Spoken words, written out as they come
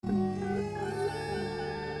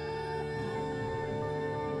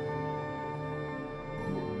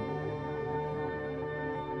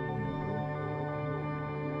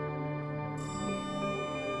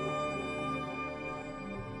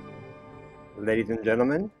Ladies and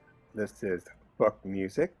gentlemen, this is Book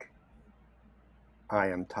Music. I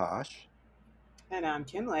am Tosh, And I'm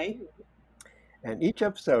Kimley. and each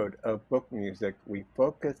episode of Book Music, we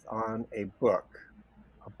focus on a book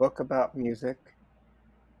about music,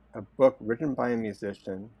 a book written by a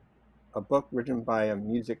musician, a book written by a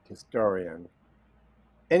music historian,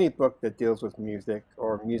 any book that deals with music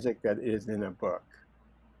or music that is in a book.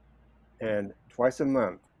 And twice a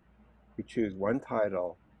month, we choose one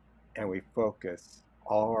title and we focus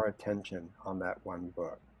all our attention on that one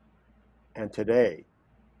book. And today,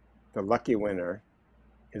 the lucky winner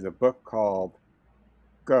is a book called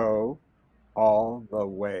Go All the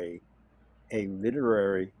Way, a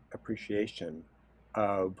literary appreciation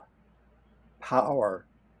of power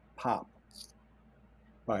pop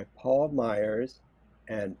by Paul Myers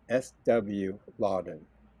and S.W. Lawden,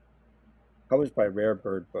 published by Rare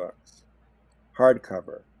Bird Books.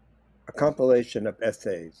 Hardcover, a compilation of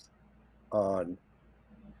essays on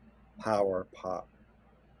power pop.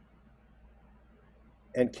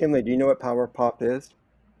 And Kimley, do you know what power pop is?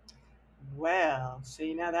 Well,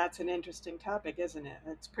 see, now that's an interesting topic, isn't it?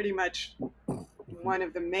 It's pretty much one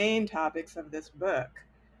of the main topics of this book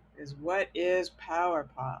is what is power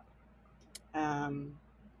pop? Um,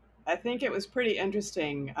 I think it was pretty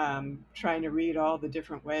interesting trying to read all the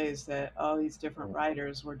different ways that all these different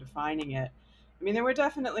writers were defining it. I mean, there were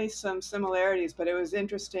definitely some similarities, but it was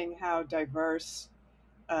interesting how diverse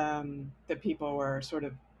the people were sort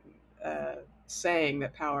of uh, saying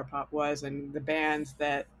that power pop was, and the bands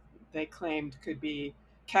that they claimed could be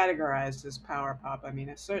categorized as power pop. I mean,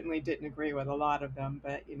 I certainly didn't agree with a lot of them,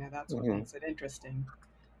 but that's what Mhm. makes it interesting.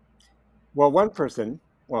 Well, one person,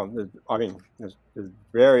 there's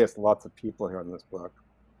various lots of people here on this book,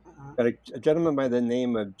 Uh-huh. but a gentleman by the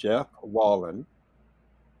name of Jeff Wallen,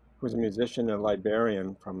 who's a musician and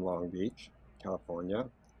librarian from Long Beach, California.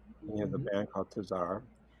 And he has a Hmm. band called Tazar.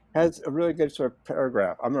 Has a really good sort of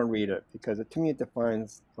paragraph. I'm going to read it because to me it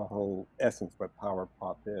defines the whole essence of what power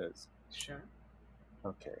pop is. Sure.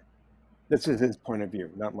 Okay. This is his point of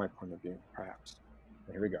view, not my point of view, perhaps.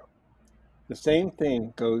 Here we go. The same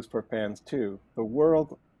thing goes for fans too. The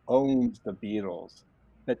world owns the Beatles.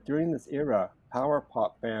 But during this era, power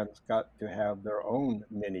pop fans got to have their own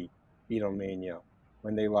mini Beatlemania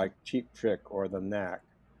when they liked Cheap Trick or The Knack,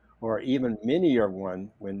 or even minier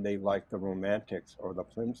one when they liked the Romantics or the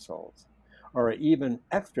Plimsolls, or even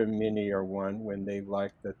extra minier one when they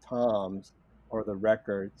liked the Toms or the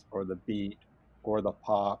Records or the Beat or the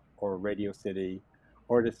Pop or Radio City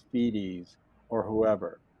or the Speedies or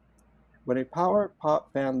whoever. When a power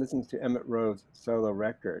pop fan listens to Emmett Rowe's solo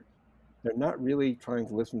record, they're not really trying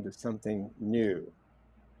to listen to something new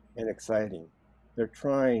and exciting. They're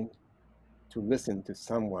trying to listen to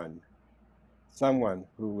someone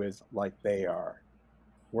who is like they are,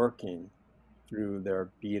 working through their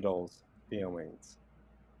Beatles feelings.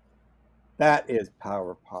 That is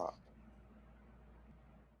power pop.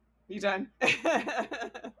 You done? Yeah,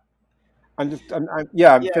 I'm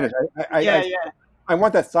Yeah. finished. Yeah, yeah. I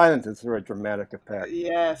want that silence as sort of dramatic effect.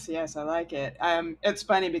 Yes, yes, I like it. It's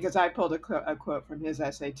funny because I pulled a quote from his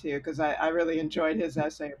essay too, because I really enjoyed his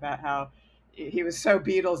essay about how he was so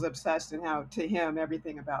Beatles obsessed and how to him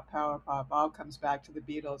everything about power pop all comes back to the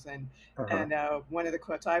Beatles. And Uh-huh. and one of the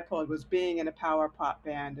quotes I pulled was being in a power pop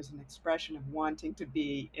band is an expression of wanting to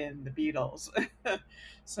be in the Beatles.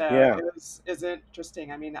 So Yeah. is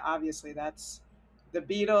interesting. I mean, obviously that's the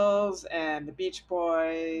Beatles and the Beach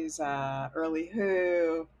Boys, early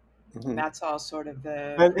Who. Mhm. That's all sort of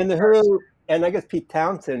the And the precursor. Who, and I guess Pete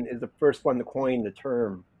Townsend is the first one to coin the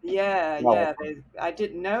term Yeah, yeah. lollipop. I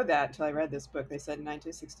didn't know that until I read this book. They said in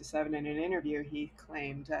 1967 in an interview he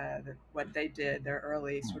claimed that what they did, their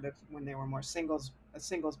early sort of when they were more a singles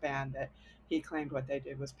band, that he claimed what they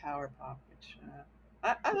did was power pop, which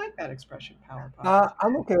I like that expression, power pop. It's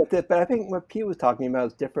I'm very okay with it, but I think what Pete was talking about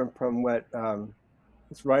is different from what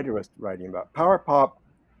this writer was writing about. Power pop,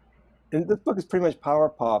 and this book is pretty much power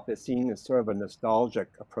pop is seen as sort of a nostalgic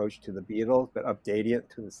approach to the Beatles, but updating it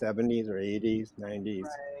to the 70s or 80s, 90s,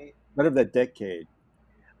 right. whatever that decade.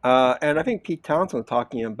 And I think Pete Townsend was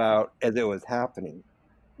talking about as it was happening.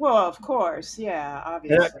 Well, of course, yeah, And,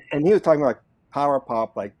 obviously. and he was talking about power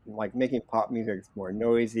pop, like making pop music more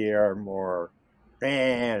noisier, more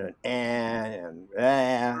and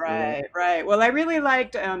Right, right. Well, I really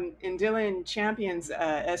liked in Dylan Champion's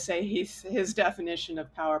essay. His definition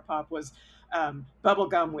of power pop was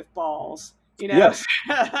bubblegum with balls. yes,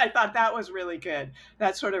 I thought that was really good.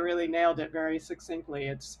 That sort of really nailed it very succinctly.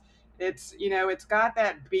 It's it's got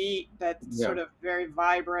that beat, that yeah, sort of very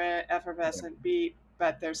vibrant, yeah. effervescent beat,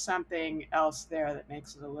 but there's something else there that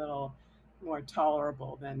makes it a little. more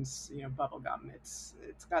tolerable than bubblegum. It's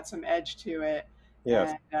got some edge to it,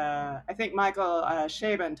 Yes. and I think Michael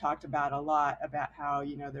Chabon talked about a lot about how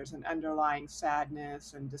there's an underlying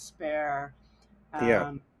sadness and despair, Yeah.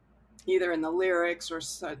 um, either in the lyrics or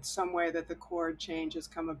some way that the chord changes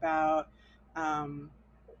come about. Um,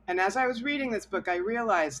 and as I was reading this book, I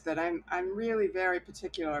realized that I'm really very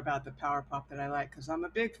particular about the power pop that I like because I'm a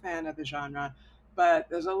big fan of the genre, but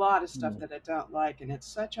there's a lot of stuff Mm. that I don't like, and it's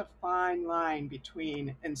such a fine line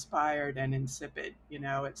between inspired and insipid.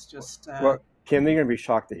 It's just Well, Kim, you're going to be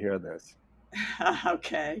shocked to hear this.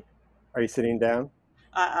 okay. Are you sitting down?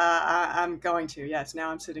 I'm going to. Yes, now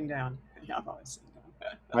I'm sitting down. Yeah, I'm always sitting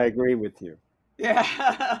down. I agree with you. Yeah.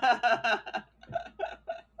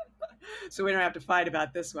 So we don't have to fight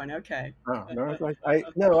about this one. Okay. Oh, no,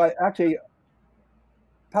 no, I actually,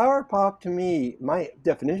 power pop to me, my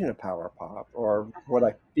definition of power pop, or what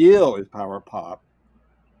I feel is power pop,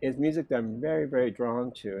 is music that I'm very, very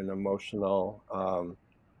drawn to and emotional,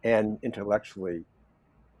 and intellectually.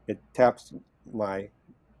 It taps my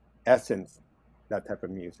essence, that type of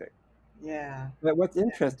music. Yeah. But what's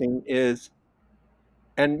interesting is,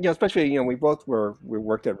 and especially, we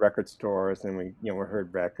worked at record stores, and we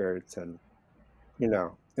heard records, and and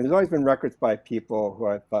there's always been records by people who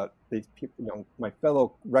I thought these people, my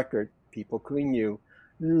fellow record people, including you,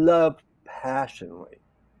 loved passionately.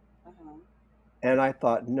 Uh-huh. And I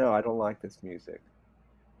thought, no, I don't like this music.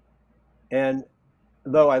 And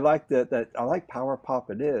though I like that I like power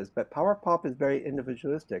pop, it is, but power pop is very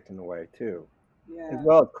individualistic in a way too, as Yeah.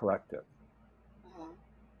 well as collective.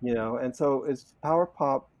 Uh-huh. And so it's power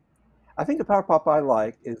pop. I think the power pop I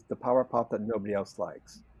like is the power pop that nobody else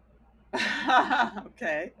likes.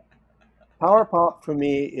 Okay. Power pop for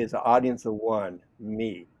me is an audience of one,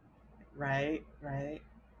 me. Right, right.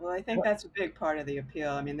 Well, I think that's a big part of the appeal.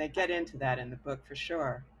 I mean, they get into that in the book for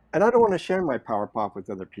sure. And I don't want to share my power pop with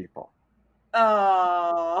other people.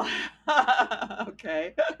 Oh,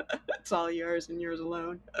 okay. It's all yours and yours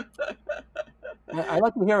alone. I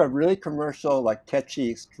like to hear a really commercial, like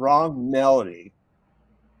catchy, strong melody,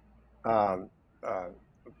 um, uh,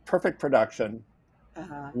 perfect production,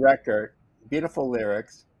 Uh-huh. record, beautiful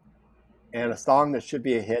lyrics, and a song that should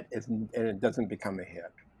be a hit and it doesn't become a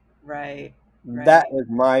hit. Right, That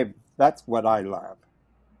right. is that's what I love.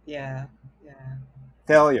 Yeah, yeah.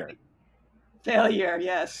 Failure. Failure.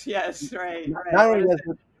 Yes, yes. Right, Not, right. not What only is does it?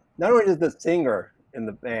 the, not only does the singer in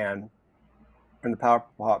the band in the power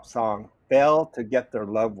pop song fail to get their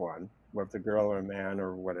loved one, whether it's a girl or a man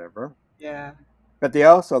or whatever, Yeah, but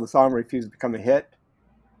the song refuses to become a hit.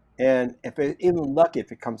 And if it even lucky, it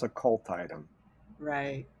becomes a cult item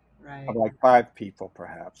right, of right. like five people,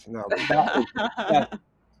 perhaps. No,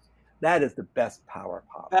 that is the best power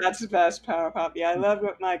pop. That's the best power pop. Yeah, I love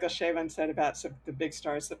what Michael Chabon said about the Big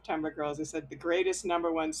Star September Girls. He said the greatest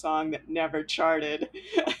number one song that never charted.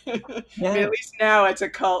 I mean, at Yeah, least now it's a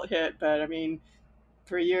cult hit, but I mean,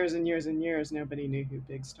 for years and years and years, nobody knew who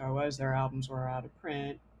Big Star was. Their albums were out of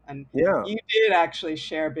print. And yeah. you did actually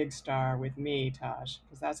share Big Star with me, Tosh,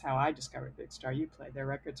 because that's how I discovered Big Star. You played their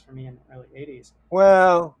records for me in the early 80s.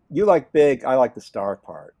 Well, you like big, I like the star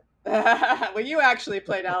part. Well, you actually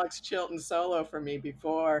played Alex Chilton solo for me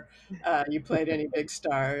before you played any Big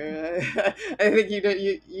Star. I think you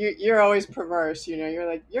did. You're always perverse. You're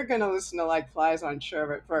like you're gonna listen to like Flies on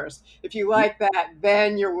Sherbet first. If you like that,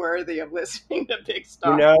 then you're worthy of listening to Big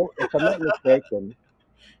Star. If I'm not mistaken,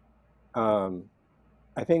 um,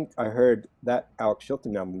 I think I heard that Alex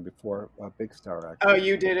Chilton album before Big Star, Oh, actually.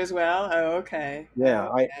 you did as well. Oh, okay. Yeah,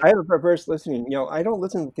 Oh, I have a perverse listening. I don't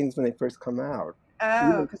listen to things when they first come out. oh,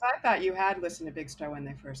 Even because I thought you had listened to Big Star when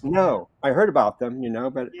they first came out. no, I heard about them,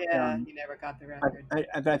 but Yeah, you never got the I, record.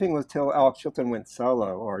 I think it was till Alex Chilton went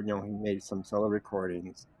solo, or he made some solo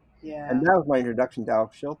recordings, and Yeah. that was my introduction to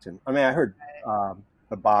Alex Chilton. I mean, I heard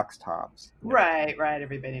the Box Tops, Right, right.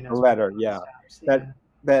 Everybody the knows what Letter, Box yeah, Tops.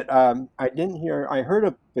 but Yeah. I didn't hear. I heard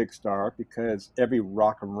of Big Star because every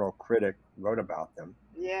rock and roll critic wrote about them,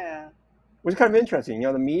 Yeah. which is kind of interesting.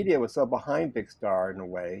 The media was so behind Big Star in a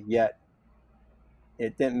way, yet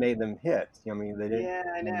it didn't make them hits. I mean, they didn't. Yeah,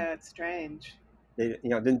 I know. It's strange. They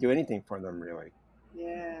didn't do anything for them really.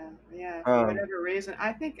 Yeah, yeah. For Um, whatever reason,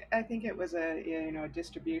 I think it was a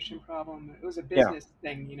distribution problem. It was a yeah. business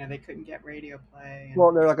thing. They couldn't get radio play and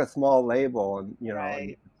Well, they're like a small label, and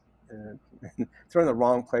right. and it's in the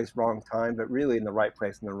wrong place, wrong time, but really in the right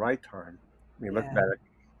place in the right time. When you look Yeah. at it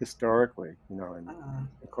historically, Uh,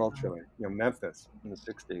 and culturally, Memphis in the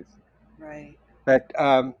 '60s. right.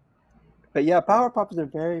 But yeah, power pop is a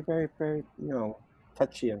very, very, very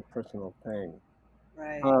touchy and personal thing.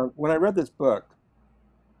 Right. When I read this book,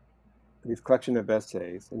 these collection of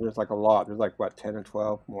essays, and there's like a lot. There's like what 10 or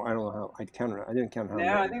 12 more. I don't know how I counted. I didn't count how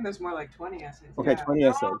No, I many. think there's more like 20 essays. Okay, Yeah, 20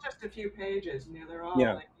 they're all essays. just a few pages. They're all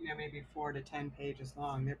Yeah, like maybe 4 to 10 pages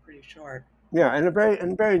long. They're pretty short. yeah, and a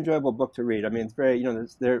very enjoyable book to read. I mean, it's very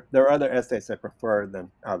there are other essays I prefer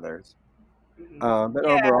than others, Hmm. but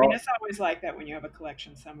Yeah, I mean overall, it's always like that when you have a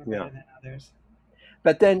collection. Some are yeah. better than others.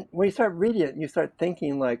 But then when you start reading it, you start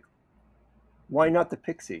thinking like, why not the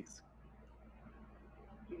Pixies?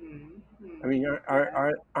 I Hmm. mean,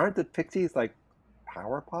 Yeah. aren't the Pixies like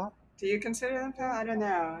power pop? Do you consider them? I don't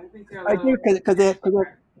know. I think they're a I little do because different.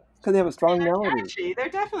 they have a strong They're melody. catchy. They're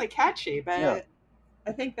definitely catchy, Yeah, but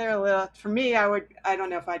I think they're a little. For me, I don't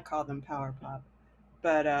know if I'd call them power pop.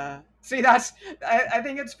 But see, I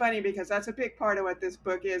think it's funny because that's a big part of what this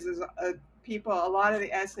book is people. A lot of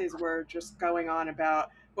the essays were just going on about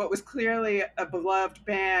what was clearly a beloved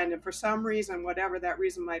band, and for some reason, whatever that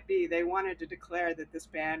reason might be, they wanted to declare that this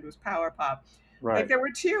band was power pop. Like right. there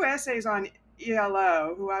were two essays on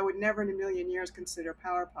ELO, who I would never in a million years consider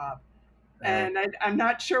power pop, Uh, and I'm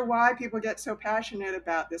not sure why people get so passionate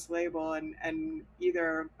about this label and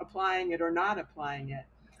either applying it or not applying it.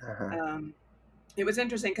 uh-huh. Um, it was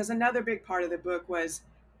interesting because another big part of the book was,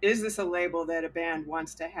 is this a label that a band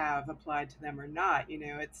wants to have applied to them or not?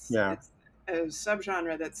 Yeah, It's a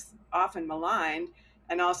subgenre that's often maligned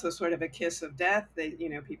and also sort of a kiss of death.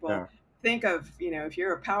 People yeah, think of, if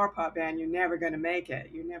you're a power pop band, you're never going to make it.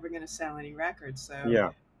 You're never going to sell any records. So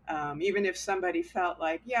yeah, even if somebody felt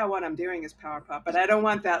like, yeah, what I'm doing is power pop, but I don't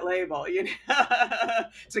want that label,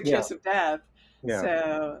 it's a yeah, kiss of death. yeah.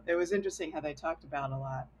 So it was interesting how they talked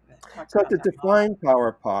talked So about to that a lot. define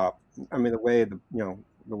power pop, I mean the way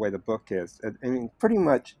the book is. I mean, pretty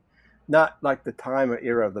much not like the time or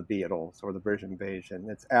era of the Beatles or the British Invasion.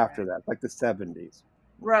 It's after Right, that, like the 70s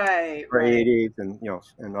right, or right. 80s, and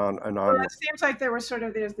and on and Well, onward. it seems like there was sort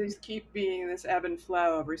of there's these keep being this ebb and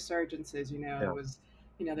flow of resurgences. Yeah. It was,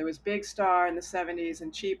 there was Big Star in the '70s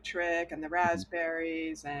and Cheap Trick and the Mhm,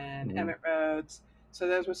 Raspberries and mhm, Emmett Rhodes. So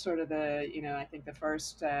those were sort of I think the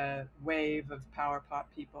first wave of power pop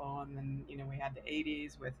people, and then we had the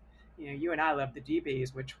 '80s with, you and I loved the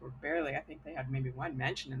DBs, which were barely. I think they had maybe one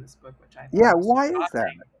mention in this book, which I yeah. thought was Why is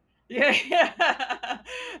that? shocking. Yeah, yeah.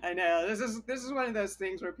 I know. This is one of those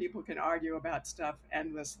things where people can argue about stuff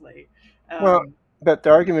endlessly. Well, Um, but the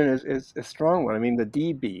argument is a strong one. I mean, the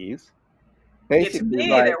DBs to basically me,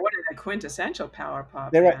 write they're one of the quintessential power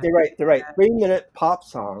pop bands. they write 3-minute pop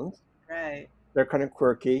songs. Right, They're kind of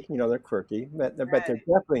quirky, they're quirky, but they're right.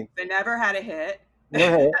 definitely They never had a hit. never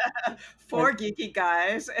had it. And Four geeky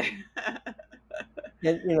guys.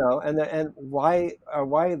 and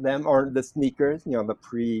why them or the sneakers, the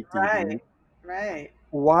pre Right, DB? right.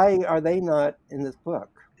 Why are they not in this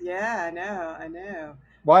book? Yeah, I know, I know.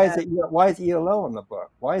 Uh, Why is ELO in the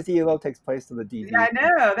book? Why is ELO takes place to the yeah, I DB?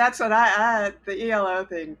 know. That's what the ELO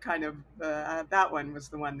thing kind of, that one was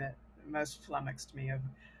the one that most flummoxed me of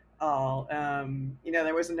all.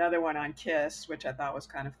 There was another one on Kiss, which I thought was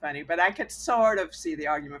kind of funny, but I could sort of see the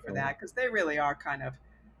argument for that because they really are kind of,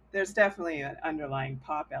 there's definitely an underlying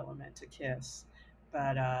pop element to Kiss.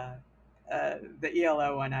 But the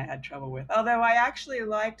ELO one I had trouble with. Although I actually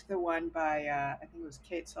liked the one by, I think it was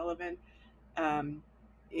Kate Sullivan. um,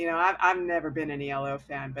 I've never been an ELO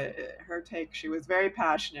fan, but her take, she was very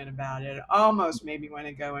passionate about it. It almost made me want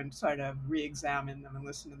to go and sort of re-examine them and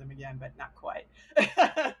listen to them again, but not quite.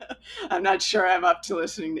 I'm not sure I'm up to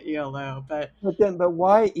listening to ELO, but But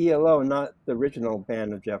why ELO, not the original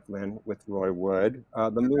band of Jeff Lynne with Roy Wood,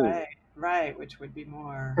 the Move? right, right, which would be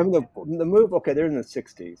more, I mean, the Move. Okay, they're in the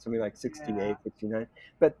 '60s, something like yeah, 68, 69.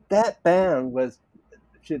 But that band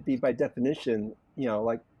should be by definition,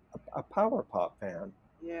 like a power pop band.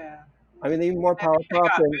 yeah. I mean, even more Maybe power they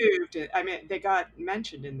pop got than moved. I mean, they got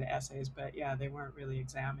mentioned in the essays, but yeah, they weren't really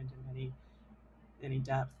examined in any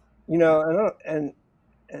depth. and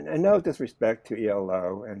no disrespect to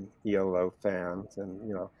ELO and ELO fans, and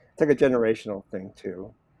it's like a generational thing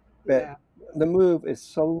too. But Yeah. the Move is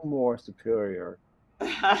so more superior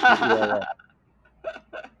to ELO.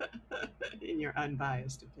 In your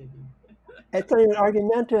unbiased opinion. It's not even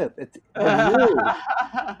argumentative. It's the Move.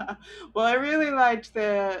 Well, I really liked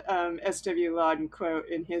the S.W. Lawden quote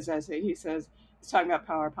in his essay. He says, he's talking about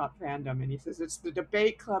power pop fandom, and he says, it's the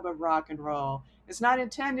debate club of rock and roll. It's not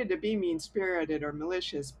intended to be mean spirited or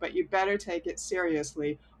malicious, but you better take it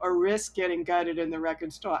seriously or risk getting gutted in the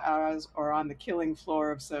record store hours or on the killing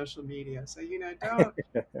floor of social media. So,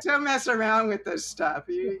 don't mess around with this stuff.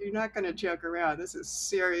 You're not going to joke around. This is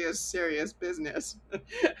serious, serious business.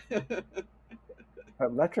 But,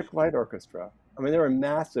 'Electric Light Orchestra. I mean, they were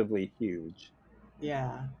massively huge.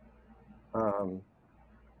 Yeah, Um,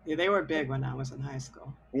 Yeah, they were big when I was in high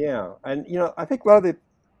school. Yeah, and I think a lot of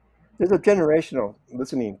there's a generational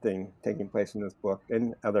listening thing taking place in this book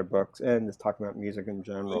and other books, and just talking about music in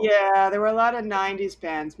general. Yeah, there were a lot of 90s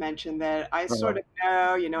bands mentioned that I Uh, sort of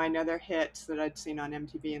know, I know their hits that I'd seen on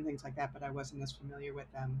MTV and things like that, but I wasn't as familiar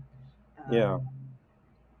with them. yeah, Um,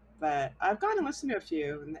 but I've gone and listened to a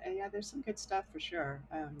few, and yeah, there's some good stuff for sure.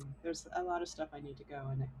 There's a lot of stuff I need to go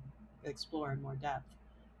and explore in more depth.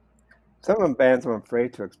 some of the bands I'm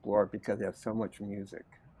afraid to explore because they have so much music.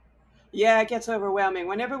 Yeah, it gets overwhelming.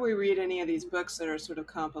 Whenever we read any of these books that are sort of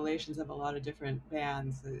compilations of a lot of different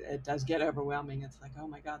bands, it does get overwhelming. It's like, oh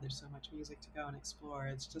my God, there's so much music to go and explore.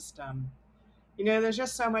 It's just, there's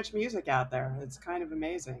just so much music out there. It's kind of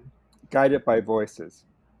amazing. Guided by Voices.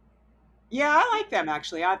 Yeah, I like them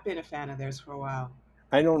actually. I've been a fan of theirs for a while.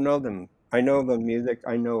 I don't know them. I know the music.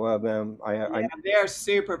 I know of them. Yeah, they're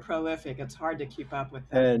super prolific. It's hard to keep up with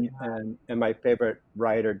them. And my favorite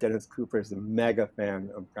writer, Dennis Cooper, is a mega fan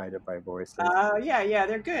of Guided by Voices. Yeah,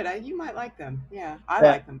 they're good. You might like them. Yeah, I That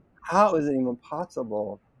like them. how is it even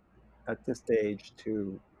possible at this stage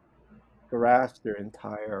to grasp their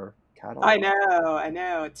entire catalog? I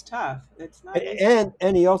know. It's tough. It's not easy.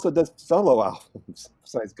 And he also does solo albums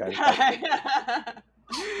besides Guided by.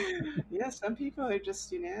 Yeah, some people are just,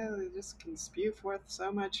 they just can spew forth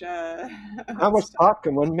so much How much stuff. pop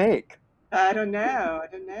can one make? I don't know. I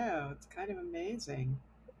don't know. It's kind of amazing,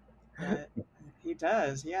 but he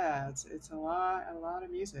does. Yeah, it's a lot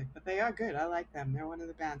of music, but they are good. I like them. They're one of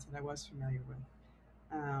the bands that I was familiar with.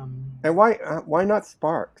 Um, And why not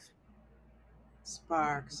Sparks?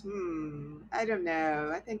 Sparks. I don't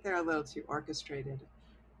know. I think they're a little too orchestrated.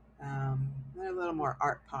 They're a little more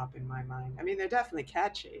art pop in my mind. I mean, they're definitely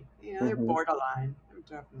catchy. They're Hmm. borderline.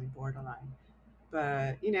 They're definitely borderline.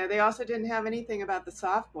 But they also didn't have anything about the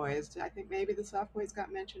Soft Boys. I think maybe the Soft Boys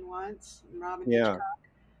got mentioned once. Robin Yeah,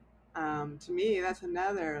 Hitchcock. To me, that's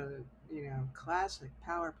another classic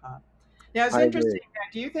power pop. Now it's I agree. interesting.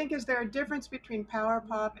 Do you think is there a difference between power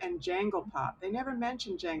pop and jangle pop? They never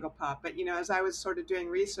mentioned jangle pop, but as I was sort of doing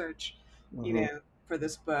research, you Hmm. know, for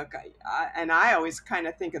this book, I always kind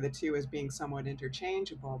of think of the two as being somewhat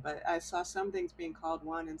interchangeable. But I saw some things being called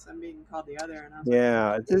one and some being called the other, and I was like, oh,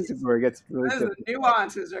 Yeah, this is geez, where it gets really the difficult.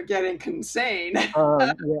 nuances are getting insane.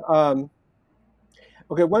 Yeah,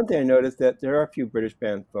 okay, one thing I noticed that there are a few British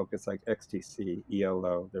bands focused, like XTC,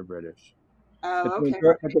 ELO, they're British. Oh, okay,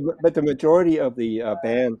 But the majority of the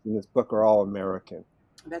bands in this book are all American.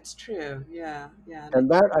 that's true. Yeah, yeah, and I And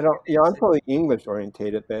think that that I don't, I'm makes it. totally English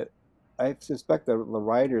orientated, but I suspect that the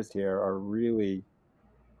writers here are really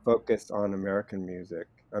focused on American music.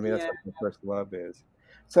 I mean, that's Yeah, what their first love is.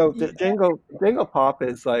 So yeah. the Dingle Pop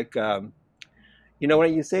is like,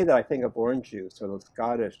 when you say that, I think of Orange Juice or the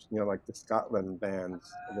Scottish, like the Scotland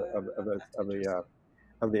bands That's interesting.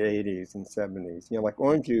 of the 80s and 70s. Like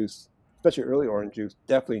Orange Juice, especially early Orange Juice,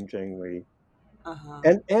 definitely jingly, Uh huh.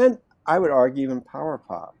 and I would argue even power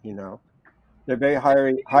pop. They're very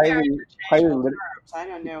They're highly interchangeable terms. I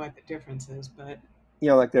don't know what the difference is, but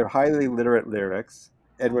like they're highly literate lyrics.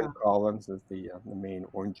 Edward uh-huh. Collins is the main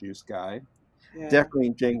Orange Juice guy. Yeah,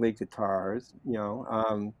 Definitely jingly guitars.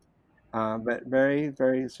 But very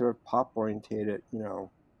very sort of pop orientated.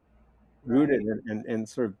 Rooted right, in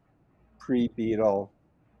sort of pre-Beatle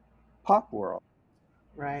pop world.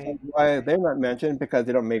 right. So why they're not mentioned because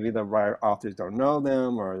they don't maybe the writer authors don't know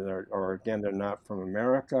them or again they're not from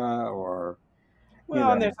America or you Well,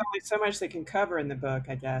 know and there's only so much they can cover in the book,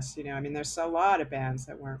 I guess. I mean, there's a lot of bands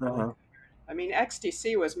that weren't really uh-huh. covered. I mean,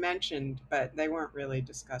 XTC was mentioned, but they weren't really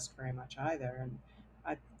discussed very much either. And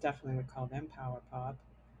I definitely would call them power pop.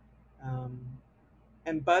 Um,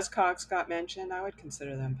 and Buzzcocks got mentioned. I would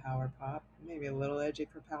consider them power pop. Maybe a little edgy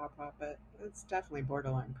for power pop, but it's definitely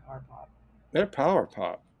borderline power pop. They're power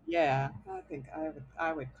pop. Yeah, I think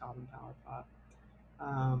I would call them power pop.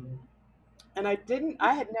 Um, and I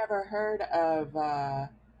had never heard of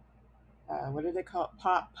what do they call it?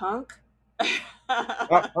 Pop punk.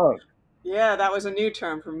 Pop punk. Yeah, that was a new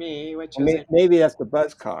term for me, which I was mean, maybe that's the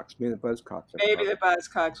Buzzcocks. Maybe the Buzzcocks are maybe pop. the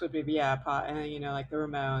Buzzcocks would be yeah, pop, and like the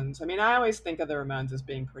Ramones. I mean, I always think of the Ramones as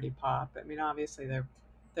being pretty pop. I mean, obviously they're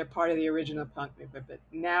part of the original punk movement, but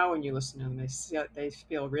now when you listen to them, they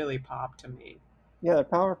feel really pop to me. Yeah, they're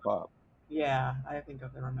power pop. Yeah, I think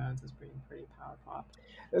of the Ramones as being pretty power pop.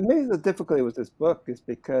 And maybe the difficulty with this book is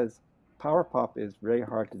because power pop is very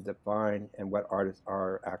hard to define and what artists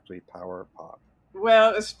are actually power pop.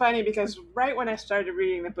 Well, it's funny because right when I started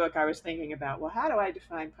reading the book, I was thinking about, well, how do I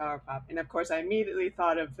define power pop? And of course, I immediately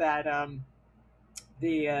thought of that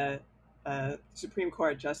the Supreme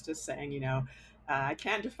Court justice saying, I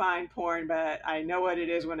can't define porn, but I know what it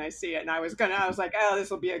is when I see it. And I was like, oh, this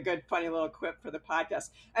will be a good, funny little quip for the podcast.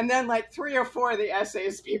 And then like 3 or 4 of the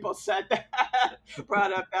essays people said that,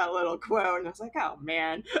 brought up that little quote, and I was like, oh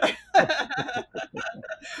man.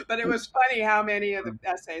 But it was funny how many of the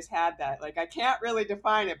essays had that. Like I can't really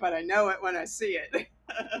define it, but I know it when I see it.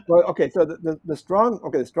 Well, okay, so the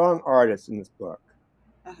strong artists in this book,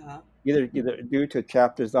 Uh-huh. either due to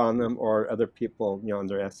chapters on them or other people, in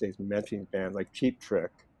their essays mentioning bands like Cheap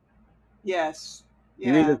Trick. Yes.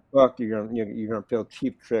 You read Yeah. this book, you're gonna feel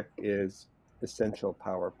Cheap Trick is essential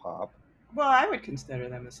power pop. Well, I would consider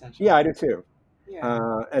them essential. Yeah, I do too.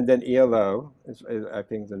 Yeah. And then ELO is I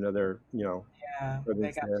think is another, Yeah. They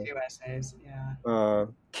others got there. 2 essays. Yeah.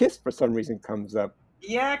 Kiss for some reason comes up.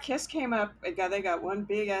 Yeah, Kiss came up. They got one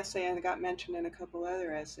big essay and it got mentioned in a couple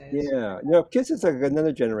other essays. Yeah, Kiss is like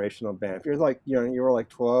another generational band. If you're like, you were like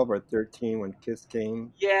 12 or 13 when Kiss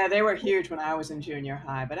came. Yeah, they were huge when I was in junior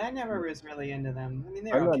high, but I never was really into them. I mean,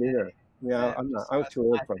 they're I'm not okay, either. Yeah, but it I'm not. just I was wasn't too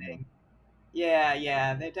old my for them. thing. Yeah,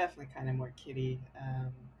 yeah, they're definitely kind of more kiddie.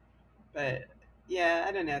 But yeah,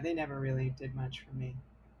 I don't know. They never really did much for me.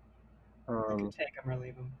 I could Um, take them or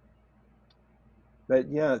leave them. but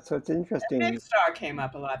yeah, so it's Big interesting. Star came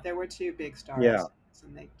up a lot. There were 2 Big Star Yeah, essays,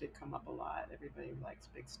 and they did come up a lot. Everybody likes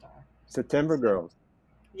Big Star. September So, Girls.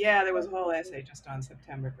 yeah, there was a whole essay just on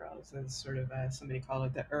September Girls. It's sort of somebody called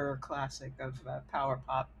it the classic of power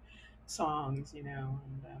pop songs, and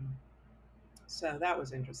so that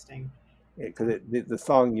was interesting. Because the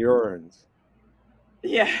song yearns.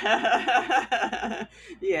 Yeah,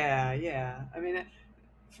 yeah, yeah. I mean,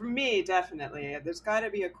 for me, definitely, there's got to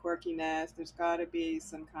be a quirkiness. There's got to be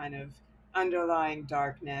some kind of underlying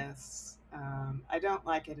darkness. I don't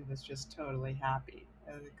like it if it's just totally happy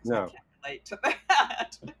because I No, can't relate to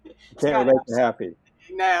that. It's can't got to relate have to Happy.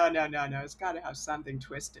 no, no, no, no. It's got to have something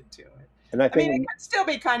twisted to it. And I I mean, it think, can still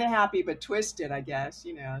be kind of happy, but twisted, I guess.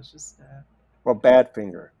 It's just, well,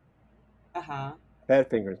 Badfinger. uh-huh.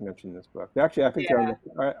 Badfinger is mentioned in this book. Actually, I think they're on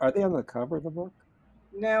Yeah. are they on the cover of the book?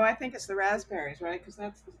 No, I think it's the Raspberries, right? Because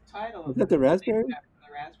that's the title Is of the that the book is named Raspberry? after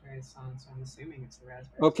the Raspberries song, so I'm assuming it's the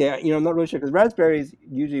Raspberries. Okay, I'm not really sure because raspberries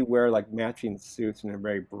usually wear like matching suits and they're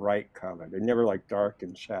very bright color. They're never like dark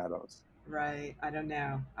in shadows. Right. I don't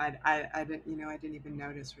know. I didn't, I didn't even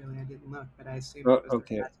notice really. I didn't look, but I assumed it was the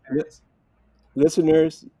Okay, Raspberries.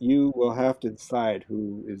 listeners, you will have to decide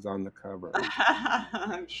who is on the cover.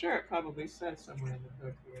 I'm sure it probably says somewhere in the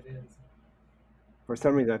book who it is. For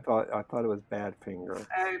some reason, I thought it was Badfinger.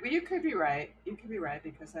 But you could be right. You could be right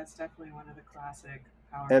because that's definitely one of the classic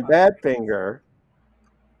power And pop bands. Badfinger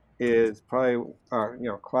is probably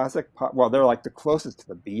classic pop. Well, they're like the closest to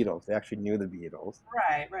the Beatles. They actually knew the Beatles.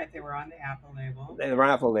 Right, right. They were on the Apple label. They were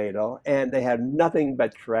Apple Ladle, and they had nothing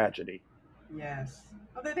but tragedy. Yes.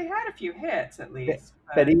 Although they had a few hits at But least,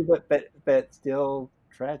 but but even but still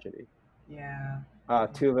tragedy. yeah.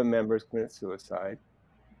 Two of the members committed suicide.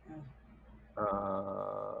 Yeah.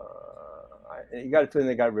 You got a feeling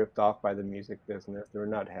they got ripped off by the music business. They were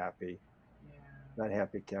not happy, Yeah. not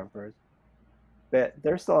happy campers. But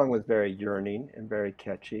their song was very yearning and very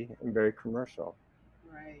catchy and very commercial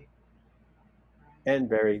Right. and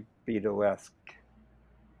very Beatlesque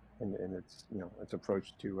in its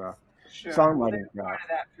approach to Sure. Well, they songwriting were part craft. of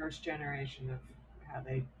that first generation of how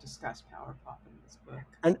they discuss power pop in this book.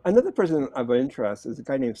 And another person of interest is a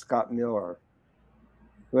guy named Scott Miller,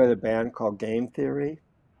 who had a band called Game Theory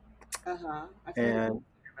Uh-huh. I've heard of it, and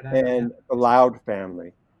but I don't know. and the Loud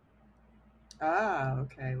Family. Ah,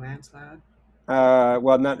 okay. Lance Loud.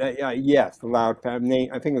 Well, not yeah, yes, the Loud Family.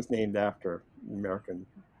 I think it was named after American.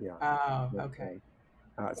 Yeah, Oh, rock okay.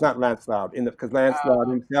 band. It's not Lance Loud because Lance Loud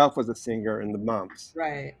Oh, himself was a singer in the Mumps.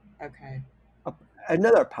 right. Okay. Uh,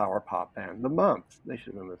 Another power pop band, the Mumps. They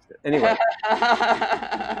should have listed. Anyway,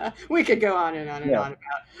 We could go on and on and yeah. on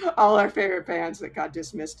about all our favorite bands that got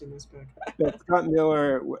dismissed in this book. But Scott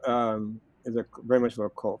Miller is very much of a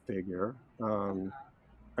cult figure.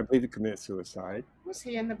 I believe he committed suicide. Was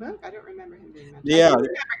he in the book? I don't remember him being mentioned. I do Yeah, remember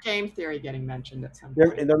Game Theory getting mentioned at some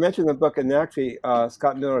they're, point. they're mentioned in the book, and actually,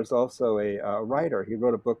 Scott Miller is also a writer. He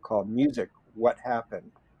wrote a book called Music: What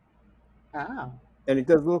Happened, Oh. and he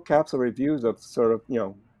does little capsule reviews of sort of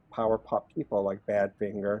power pop people like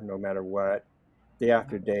Badfinger, No Matter What, Day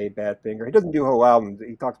After Day, Badfinger. He doesn't do whole albums.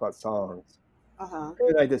 He talks about songs. Uh-huh.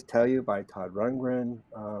 Did I Just Tell You by Todd Rundgren,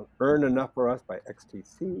 Earn Enough for Us by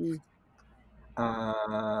XTC.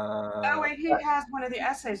 Oh, wait, he has one of the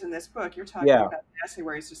essays in this book. You're talking Yeah, about the essay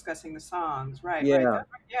where he's discussing the songs. Right, right. yeah.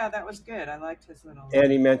 Yeah, that was good. I liked his little.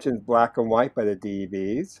 And he mentions Black and White by the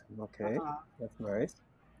DBs. Okay, Uh-huh. that's nice.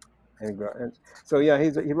 And so yeah, he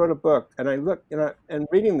wrote a book, and I look and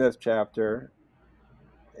reading this chapter,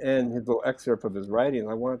 and his little excerpt of his writing.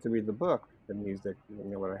 I wanted to read the book, the music, you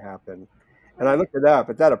know what happened. And I Right. looked it up.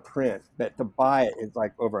 It's out of print, but to buy it is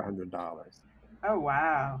like over $100. Oh,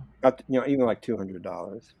 wow. Not, you know, even like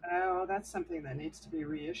 $200. Oh, well, that's something that needs to be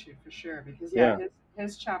reissued for sure. Because yeah, Yeah,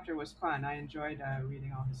 his chapter was fun. I enjoyed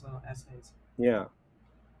reading all his little essays, yeah,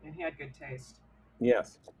 and he had good taste,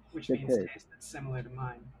 yes. which Good means taste. taste that's similar to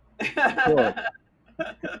mine. Of course,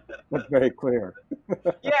 that's very clear.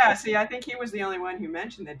 Yeah, see, I think he was the only one who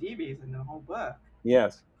mentioned the DBs in the whole book.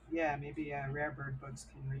 Yes, Yeah, maybe Rare Bird Books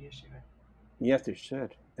can reissue it. yes, it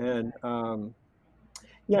should. And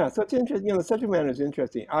yeah, so it's interesting. You know, the subject matter is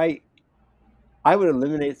interesting. I would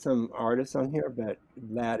eliminate some artists on here, but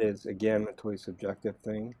that is again a totally subjective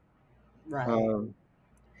thing. Right. Um,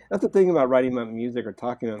 that's the thing about writing about music or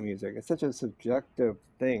talking about music. It's such a subjective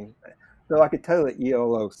thing. So I could tell you that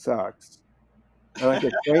ELO sucks, and I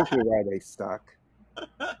could explain to you why they suck.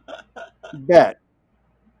 But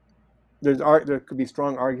there could be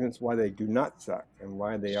strong arguments why they do not suck and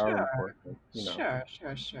why they are Sure, important. You know, sure,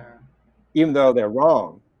 sure, sure. even though they're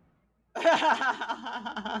wrong,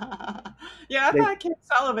 Yeah, I they thought King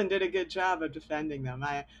Sullivan did a good job of defending them.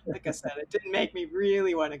 Like I said, it didn't make me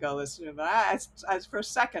really want to go listen to it, but for a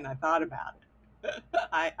second, I thought about it.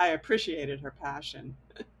 I appreciated her passion.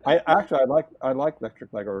 I like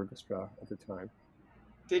Electric Light Orchestra at the time.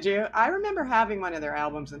 Did you? I remember having one of their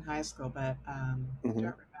albums in high school, but Hmm. don't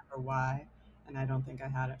remember why, and I don't think I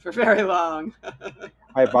had it for very long.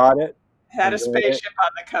 I bought it, Had a enjoyed it. spaceship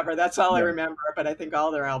on the cover. That's all I Yeah, remember, but I think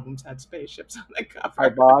all their albums had spaceships on the I cover.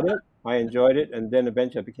 bought it, I enjoyed it, and then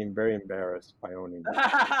eventually I became very embarrassed by owning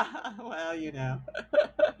it. Well,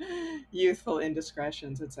 youthful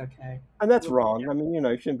indiscretions. It's okay. And that's We'll- wrong. I mean, you know,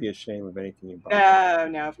 you shouldn't be ashamed of anything you buy. No,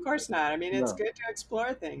 no, of course not. I mean, it's No, good to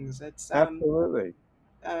explore things. It's absolutely.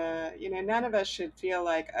 none of us should feel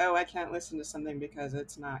like, oh, I can't listen to something because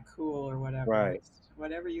it's not cool or whatever. Right. It's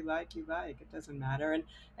whatever you like, you like. It doesn't matter.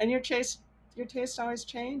 And your taste always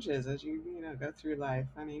changes as you go through life.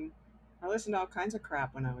 I mean, I listened to all kinds of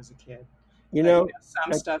crap when I was a kid, You but know,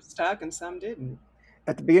 some at, stuff stuck and some didn't.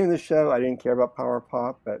 at the beginning of the show, I didn't care about power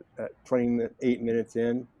pop, but at 28 minutes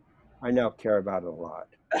in, I now care about it a lot.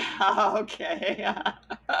 Okay.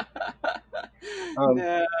 Um,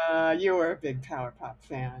 No, you were a big Power Pop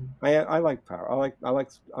fan. I like power. I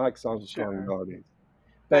like songs with strong Sure. melodies.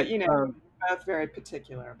 But, But both very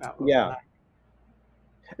particular about what we yeah, like.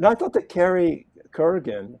 and I thought that Carrie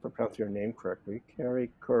Corrigan, if I pronounced her name correctly,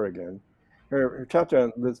 Carrie Corrigan, her chapter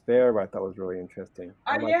on Liz Phair I thought was really interesting.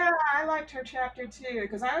 I like. Yeah, I liked her chapter too,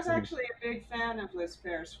 because I was Mhm. actually a big fan of Liz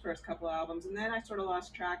Phair's first couple albums, and then I sort of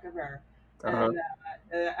lost track of her. Uh-huh.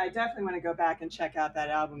 And I definitely want to go back and check out that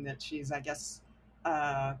album that she's, I guess,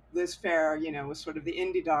 Liz Phair, was sort of the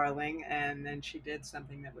indie darling, and then she did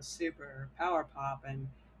something that was super power pop, and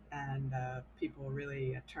people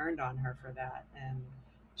really turned on her for that. And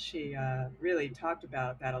she really talked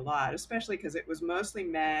about that a lot, especially because it was mostly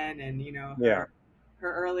men, and Yeah. the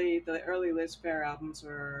early Liz Phair albums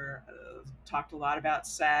were talked a lot about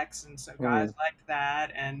sex, and so guys Mhm. liked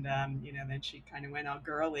that. And then she kind of went all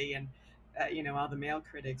girly, and all the male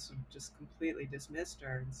critics just completely dismissed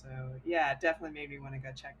her. And so yeah, it definitely made me want to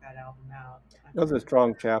go check that album out. I That was a think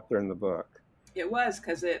strong chapter in the book. it was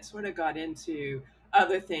because it sort of got into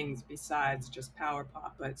other things besides just power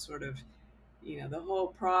pop, but sort of the whole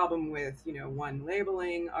problem with one,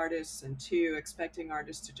 labeling artists, and two, expecting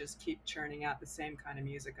artists to just keep churning out the same kind of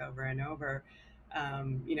music over and over.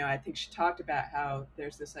 I think she talked about how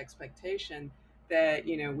there's this expectation that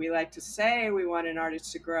we like to say we want an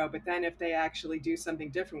artist to grow, but then if they actually do something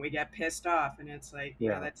different, we get pissed off. And it's like,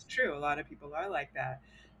 Yeah. that's true, a lot of people are like that.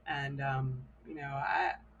 And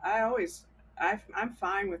I always I'm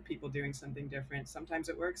fine with people doing something different. Sometimes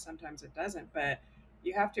it works, sometimes it doesn't, but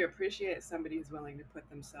you have to appreciate somebody who's willing to put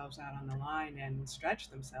themselves out on the line and stretch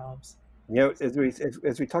themselves. You know,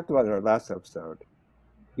 as we talked about in our last episode,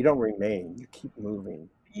 you don't remain, you keep moving.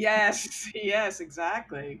 Yes, yes,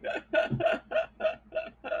 exactly.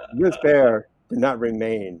 Liz Phair did not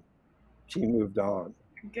remain. She moved on.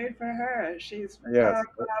 Good for her. She's a Yes. power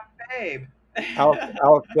pop babe.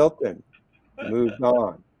 Alex Hilton moved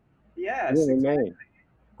on. She Yes, didn't exactly. remain.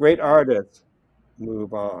 Great Yeah, artists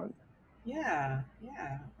move on. yeah,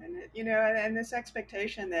 yeah. And and this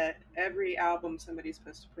expectation that every album somebody's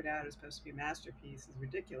supposed to put out is supposed to be a masterpiece is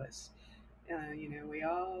ridiculous. We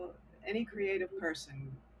all, any creative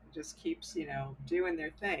person just keeps, doing their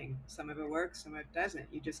thing. Some of it works, some of it doesn't.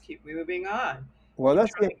 You just keep moving on, Well,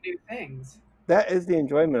 keep trying new things. that is the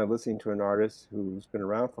enjoyment of listening to an artist who's been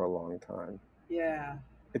around for a long time. Yeah,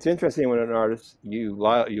 It's interesting when an artist you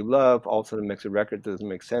love all of a sudden makes a record that doesn't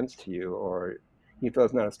make sense to you, or you feel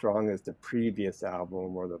it's not as strong as the previous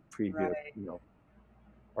album or the previous, Right.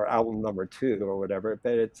 or album number two or whatever.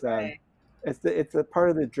 But Right. it's a part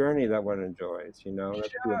of the journey that one enjoys. That's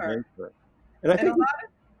the Sure. adventure. And I And a think lot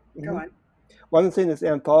go mhm. on. One thing this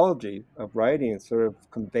anthology of writing sort of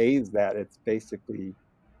conveys that it's basically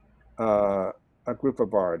uh, a group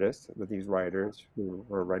of artists, with these writers who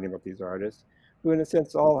were writing about these artists, who in a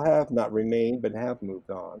sense all have not remained but have moved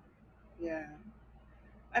on. Yeah.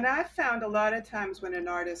 And I've found a lot of times when an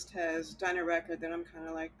artist has done a record that I'm kind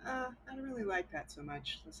of like, I don't really like that so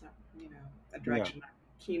much. That's not, a Yeah, direction I'm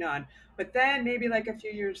keen on. But then maybe like a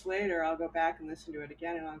few years later, I'll go back and listen to it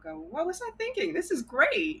again and I'll go, what was I thinking? This is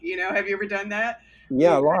great. Have you ever done that? Where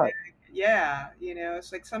yeah, you a kind lot. of, yeah,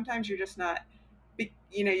 it's like sometimes you're just not,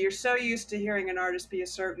 you're so used to hearing an artist be a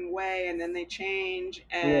certain way and then they change.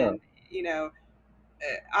 Yeah, And, you know,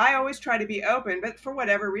 I always try to be open, but for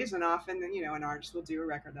whatever reason, often, an artist will do a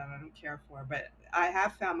record that I don't care for. But I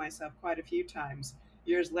have found myself quite a few times,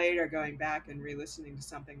 years later, going back and re-listening to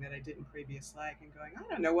something that I didn't previously like, and going, I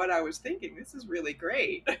don't know what I was thinking. This is really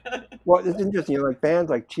great. well, it's interesting. Like bands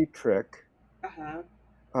like Cheap Trick, Uh huh.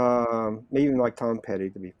 maybe even like Tom Petty.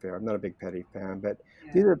 To be fair, I'm not a big Petty fan, but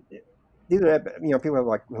these Yeah. are these are people have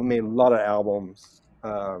like who made a lot of albums.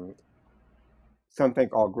 Some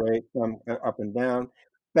think all great, some up and down.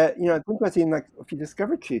 But it's interesting. Like if you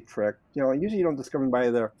discover Cheap Trick, usually you don't discover them by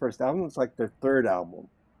their first album. It's like their third album.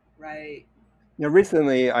 Right.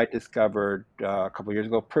 Recently I discovered a couple of years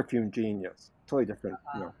ago Perfume Genius. Totally different,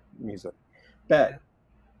 music. But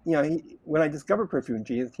Yeah. when I discovered Perfume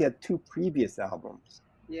Genius, he had two previous albums.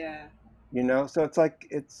 Yeah. So it's like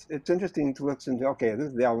it's interesting to listen to. Okay, this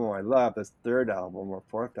is the album I love. This third album or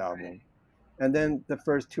fourth Right. album. And then the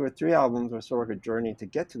first two or three albums are sort of a journey to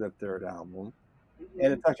get to the third album.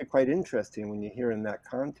 And Mm-hmm. it's actually quite interesting when you hear in that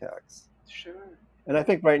context. Sure. And I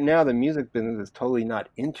think right now the music business is totally not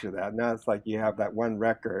into that. Now it's like you have that one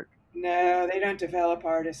record. No, they don't develop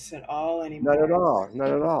artists at all Not at anymore. all. Not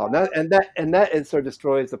at all. And that is sort of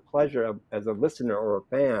destroys the pleasure of as a listener or a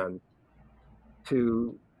fan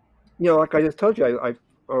to like I just told you,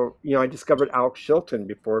 I discovered Alex Chilton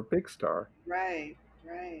before Big Star. Right.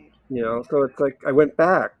 Right. So it's like I went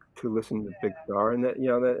back to listen to Big Star, and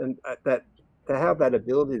that to have that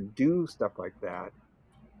ability to do stuff like that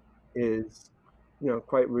is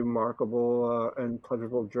quite remarkable and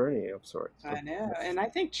pleasurable journey of sorts. I know. And I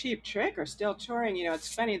think Cheap Trick are still touring.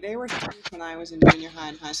 It's funny. They were huge when I was in junior high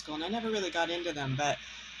and high school, and I never really got into them. But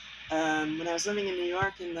when I was living in New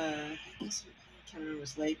York in I guess, I can't remember, it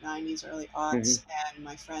was late 90s, early Hmm. aughts, and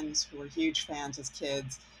my friends who were huge fans as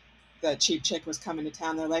kids, the Cheap Trick was coming to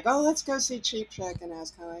town. They're like, oh, let's go see Cheap Trick. And I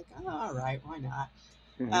was kind of like, oh, all right, why not?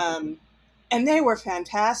 Hmm. Um, and they were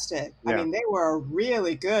fantastic. I Yeah. mean, they were a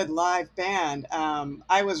really good live band.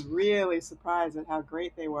 I was really surprised at how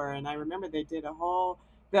great they were. And I remember they did a whole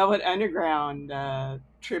Velvet Underground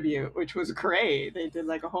tribute, which was great. They did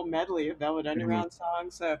like a whole medley of Velvet Hmm. Underground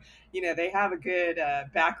songs. So, they have a good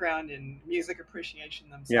background in music appreciation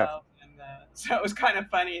Yeah. themselves. And so it was kind of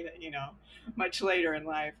funny that, much later in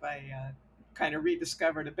life, I kind of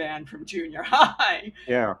rediscovered a band from junior high.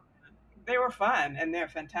 Yeah. They were fun, and they're a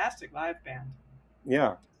fantastic live band.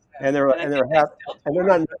 Yeah. So, And they're and I and think they're they half still and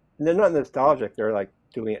tour. they're not nostalgic. They're like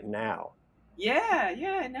doing it now. Yeah,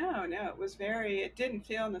 yeah, no, no, it didn't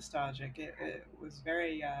feel nostalgic. It was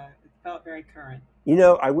it felt very current.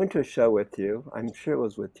 I went to a show with you. I'm sure it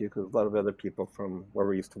was with you because a lot of other people from where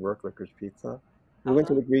we used to work, Lickers Pizza. We Uh went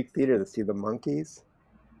to huh. the Greek Theater to see the Monkees.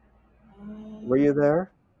 Were you Um,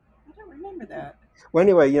 there? I don't remember that. Well,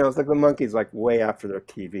 anyway, it's like the Monkees, like way after their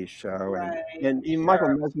TV show, and Right, and even Michael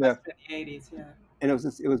sure. It was Nesmith, must have been the 80s, yeah. and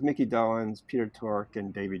it was Mickey Dolenz, Peter Tork,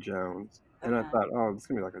 and Davy Jones, Uh and I huh. thought, oh, this is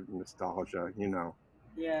gonna be like a nostalgia.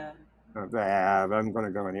 Yeah. But I'm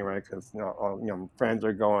gonna go anyway because all friends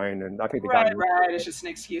are going, and I think they got Right, me. right. It's just an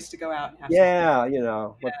excuse to go out and have some fun. Yeah,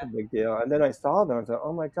 what's the Yeah. big deal? And then I saw them, I thought,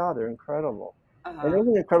 oh my God, they're incredible. Uh And it huh.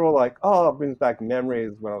 wasn't incredible like, oh, it brings back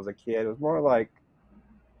memories when I was a kid. It was more like,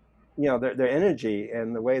 their energy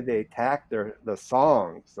and the way they attack the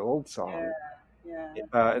songs, the old Yeah. songs,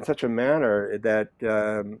 Yeah. in such a manner that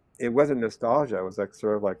it wasn't nostalgia. It was like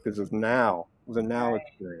sort of like this is now. It was a now Right.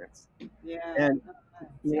 experience. Yeah. And Oh, nice.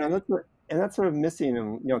 Yeah. that's sort of missing.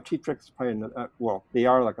 And Cheap Trick's playing. Well, they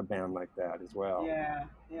are like a band like that as well. Yeah.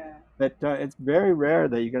 Yeah. But it's very rare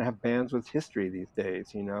that you're gonna have bands with history these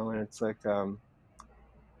days. And it's like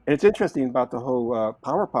and it's interesting about the whole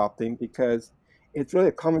power pop thing because it's really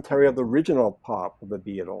a commentary of the original pop of the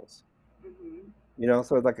Beatles. Hmm.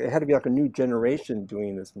 So like it had to be like a new generation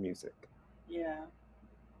doing this music. Yeah.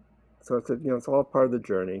 So it's all part of the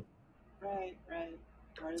journey. Right. Right.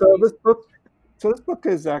 Part of the So music. So this book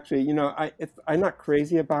is actually, I'm not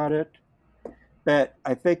crazy about it, but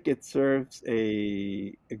I think it serves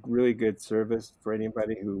a really good service for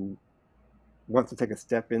anybody who wants to take a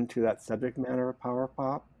step into that subject matter of power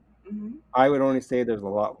pop. Hmm. I would only say there's a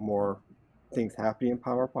lot more things happening in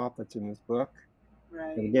power pop that's in this book. And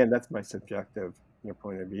Right. again, that's my subjective,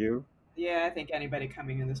 point of view. Yeah, I think anybody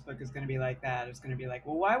coming in this book is going to be like that. It's going to be like,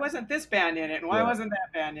 well, why wasn't this band in it? And why Yeah. wasn't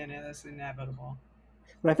that band in it? That's inevitable.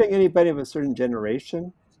 But I think anybody of a certain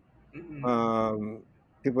generation, Hmm. um,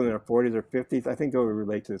 people in their 40s or 50s, I think they will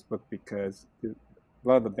relate to this book because a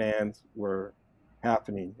lot of the bands were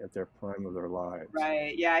happening at their prime of their lives.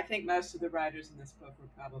 Right. Yeah, I think most of the writers in this book were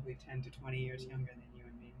probably 10 to 20 years younger than you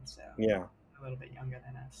and me. So Yeah, a little bit younger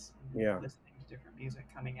than us, and yeah, listening to different music,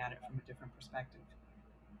 coming at it from a different perspective.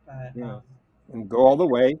 But yeah. And Go All yeah, the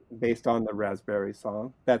Way, based on the Raspberry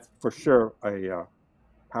song. That's for sure a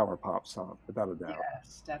power pop song, without a doubt.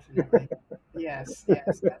 yes, definitely. Yes,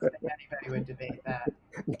 yes. I don't think anybody would debate that.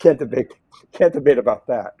 You can't debate about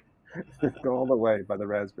that. Go All the Way by the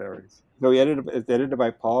Raspberries. So it's edited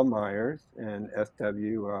by Paul Myers and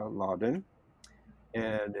S.W. Loudon,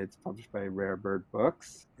 and it's published by Rare Bird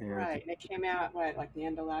Books. And Right. And it came out, what, like the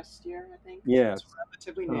end of last year, I think? So yes, it's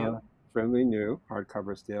relatively uh, new. friendly new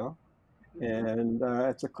hardcover still. Hmm. And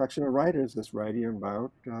it's a collection of writers that's writing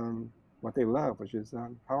about what they love, which is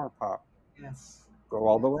power pop. Yes. Go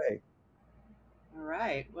all Yes. the way. All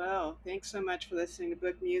right. Well, thanks so much for listening to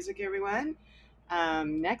Book Music, everyone.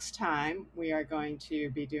 Next time, we are going to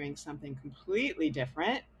be doing something completely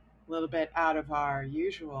different, a little bit out of our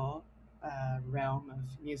usual realm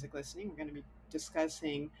of music listening. We're going to be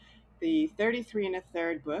discussing the 33 and a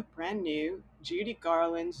third book, brand new, Judy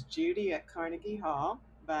Garland's Judy at Carnegie Hall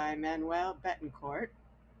by Manuel Betancourt.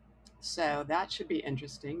 So that should be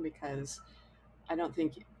interesting because I don't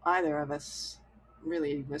think either of us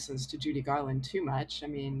really listens to Judy Garland too much. I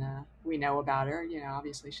mean, we know about her.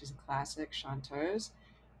 Obviously she's a classic chanteuse,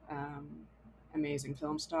 um, amazing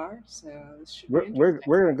film star. So this should be We're we're interesting.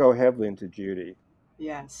 we're gonna go heavily into Judy.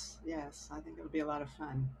 Yes, yes, I think it'll be a lot of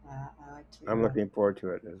fun. I like to. I'm looking forward to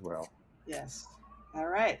it as well. Yes. All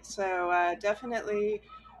right. So definitely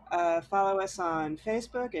follow us on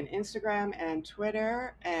Facebook and Instagram and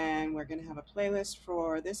Twitter. And we're going to have a playlist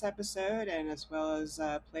for this episode and as well as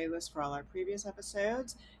a playlist for all our previous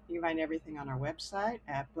episodes. You can find everything on our website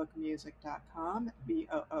at bookmusic.com,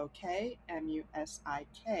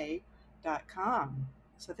 BOOKMUSIK.com.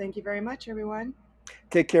 So thank you very much, everyone.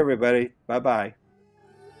 Take care, everybody. Bye bye.